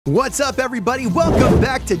What's up, everybody? Welcome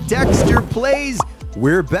back to Dexter Plays.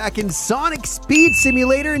 We're back in Sonic Speed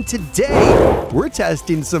Simulator, and today we're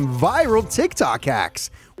testing some viral TikTok hacks.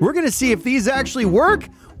 We're gonna see if these actually work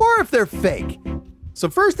or if they're fake. So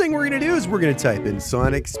first thing we're gonna do is we're gonna type in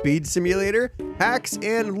Sonic Speed Simulator, hacks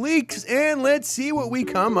and leaks, and let's see what we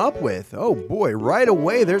come up with. Oh boy, right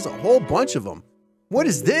away, there's a whole bunch of them. What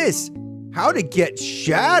is this? How to get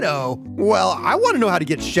Shadow? Well, I want to know how to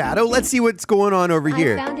get Shadow. Let's see what's going on over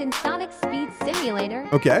here. I found in Sonic Speed Simulator.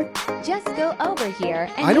 Okay. Just go over here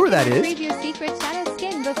and I know where that is. retrieve your secret Shadow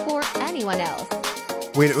skin before anyone else.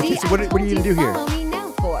 Wait, okay, so what are you gonna do here? Follow me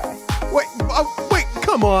now for. Wait,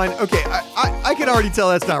 come on. Okay, I can already tell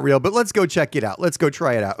that's not real, but let's go check it out. Let's go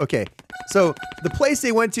try it out. Okay, so the place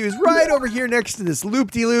they went to is right over here next to this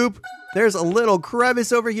loop-de-loop. There's a little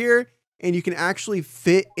crevice over here, and you can actually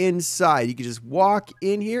fit inside. You can just walk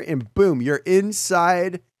in here and boom, you're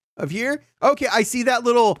inside of here. Okay, I see that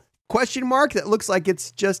little question mark. That looks like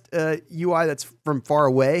it's just a UI that's from far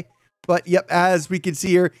away. But yep, as we can see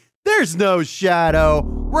here, there's no Shadow.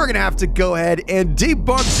 We're gonna have to go ahead and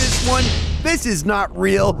debunk this one. This is not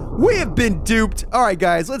real. We have been duped. All right,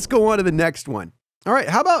 guys, let's go on to the next one. All right,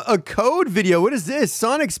 how about a code video? What is this?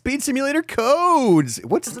 Sonic Speed Simulator codes.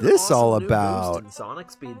 What's this all about?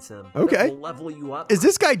 Sonic Speed Sim. Okay. Will level you up. Is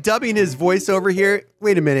this guy dubbing his voice over here?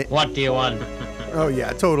 Wait a minute. What do you want? Oh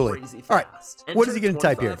yeah, totally. All right, what is he gonna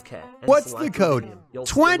type here? What's the code?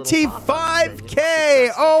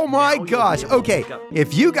 25K. Oh my gosh. Okay,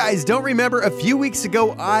 if you guys don't remember, a few weeks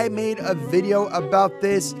ago, I made a video about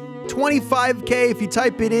this. 25K, if you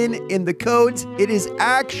type it in the codes, it is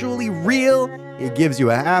actually real. It gives you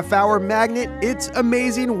a half-hour magnet. It's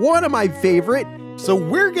amazing, one of my favorite. So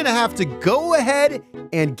we're gonna have to go ahead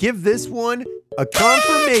and give this one a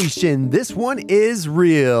confirmation. This one is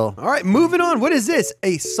real. All right, moving on. What is this?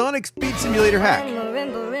 A Sonic Speed Simulator hack.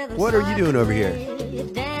 What are you doing over here?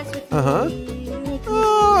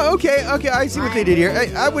 Oh, okay, I see what they did here.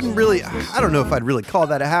 I wouldn't really, I don't know if I'd really call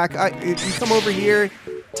that a hack. You come over here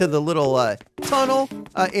to the little tunnel,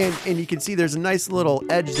 and you can see there's a nice little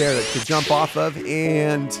edge there to jump off of,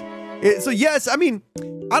 and so yes, I mean,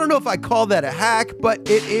 I don't know if I call that a hack, but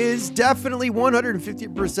it is definitely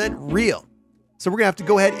 150% real. So we're gonna have to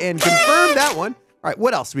go ahead and confirm that one. All right,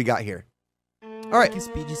 what else we got here? All right, this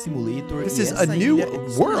is a new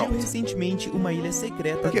world.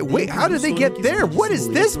 Okay, wait, how did they get there? What is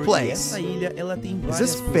this place? Is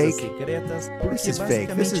this fake? This is fake.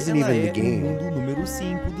 This isn't even the game. This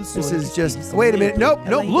is just, wait a minute. Nope,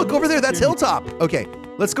 look over there. That's Hilltop. Okay,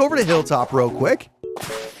 let's go over to Hilltop real quick.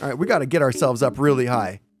 All right, we got to get ourselves up really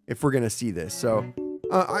high if we're going to see this. So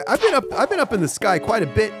I've been up in the sky quite a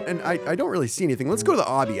bit, and I don't really see anything. Let's go to the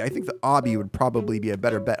obby. I think the obby would probably be a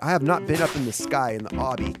better bet. I have not been up in the sky in the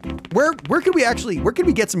obby. Where could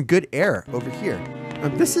we get some good air over here?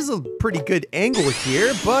 This is a pretty good angle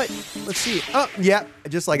here, but let's see. Oh, yeah,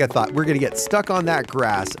 just like I thought. We're gonna get stuck on that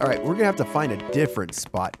grass. All right, we're gonna have to find a different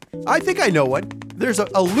spot. I think I know one. There's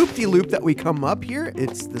a loop-de-loop that we come up here.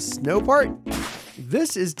 It's the snow part.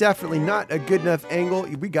 This is definitely not a good enough angle.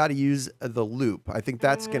 We got to use the loop. I think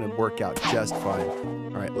that's going to work out just fine.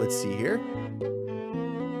 All right, let's see here.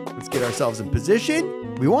 Let's get ourselves in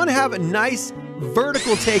position. We want to have a nice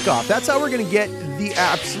vertical takeoff. That's how we're going to get the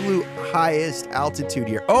absolute highest altitude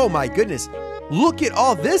here. Oh my goodness. Look at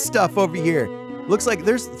all this stuff over here. Looks like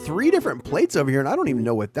there's 3 different plates over here, and I don't even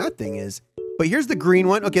know what that thing is. But here's the green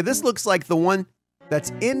one. Okay, this looks like the one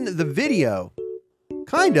that's in the video.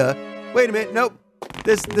 Kinda. Wait a minute. Nope.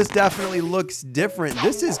 This definitely looks different.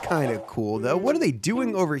 This is kind of cool, though. What are they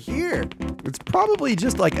doing over here? It's probably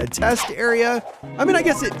just like a test area. I mean, I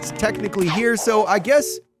guess it's technically here, so I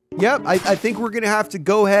guess, yep, I think we're going to have to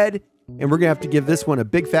go ahead and we're going to have to give this one a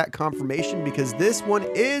big fat confirmation because this one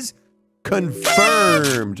is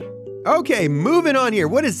confirmed. Okay, moving on here.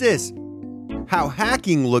 What is this? How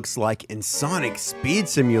hacking looks like in Sonic Speed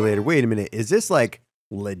Simulator. Wait a minute. Is this like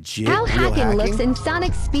legit How real hacking looks in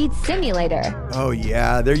Sonic Speed Simulator. Oh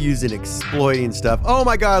yeah, they're using exploiting stuff. Oh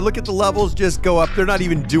my god, look at the levels just go up. They're not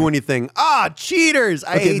even doing anything. Ah, cheaters!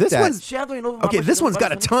 I hate that. Okay, this one's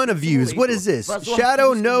got a ton of views. What is this?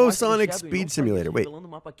 Shadow no Sonic Speed Simulator. Wait,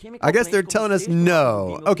 I guess they're telling us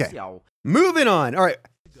no. Okay, moving on. All right,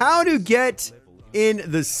 how to get in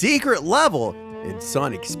the secret level in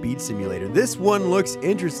Sonic Speed Simulator. This one looks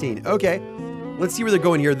interesting. Okay. Let's see where they're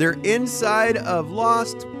going here. They're inside of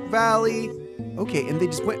Lost Valley. Okay, and they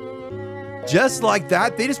just went just like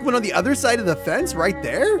that. They just went on the other side of the fence right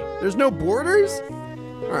there. There's no borders.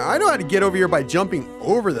 All right, I know how to get over here by jumping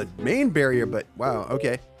over the main barrier, but wow,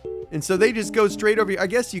 okay. And so they just go straight over here. I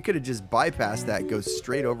guess you could have just bypassed that, go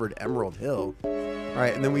straight over to Emerald Hill. All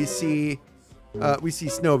right, and then we see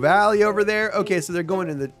Snow Valley over there. Okay, so they're going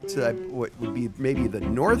to what would be maybe the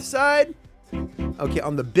north side. Okay,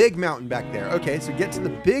 on the big mountain back there. Okay, so get to the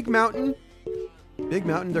big mountain. Big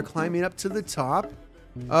mountain. They're climbing up to the top.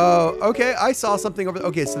 Oh, okay. I saw something over there.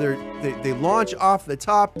 Okay, so they launch off the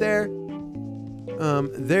top there.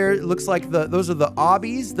 There looks like those are the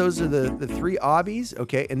obbies. Those are the 3 obbies.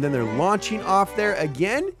 Okay, and then they're launching off there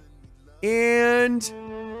again. And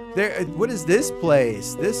there, what is this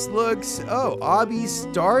place? This looks, oh, obby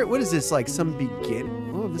start. What is this, like some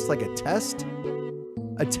begin? Oh, this is like a test.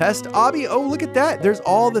 A test obby? Oh, look at that. There's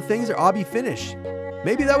all the things are obby finish.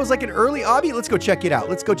 Maybe that was like an early obby. Let's go check it out.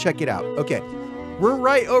 Let's go check it out. Okay. We're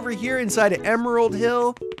right over here inside of Emerald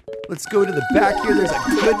Hill. Let's go to the back here. There's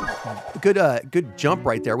a good jump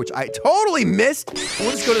right there, which I totally missed.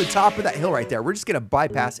 We'll just go to the top of that hill right there. We're just gonna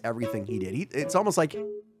bypass everything he did. It's almost like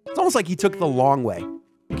he took the long way.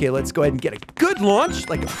 Okay, let's go ahead and get a good launch,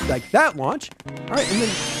 like that launch. All right, and then,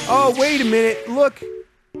 oh, wait a minute. Look.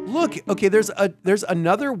 Okay, there's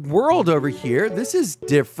another world over here. This is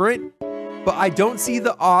different, but I don't see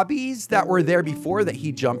the obbies that were there before that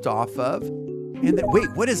he jumped off of. And then, wait,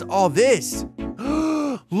 what is all this?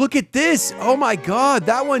 Look at this. Oh my God,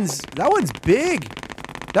 that one's big.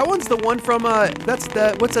 That one's the one from,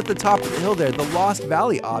 what's at the top of the hill there? The Lost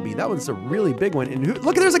Valley obby. That one's a really big one. And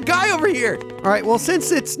look, there's a guy over here. All right, well,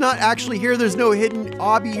 since it's not actually here, there's no hidden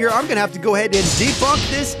obby here, I'm gonna have to go ahead and debunk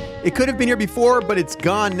this. It could have been here before, but it's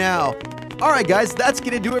gone now. All right, guys, that's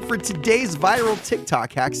gonna do it for today's viral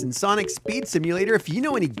TikTok hacks in Sonic Speed Simulator. If you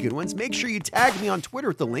know any good ones, make sure you tag me on Twitter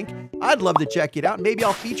with the link. I'd love to check it out. Maybe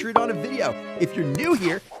I'll feature it on a video. If you're new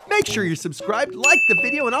here, make sure you're subscribed, like the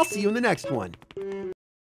video, and I'll see you in the next one.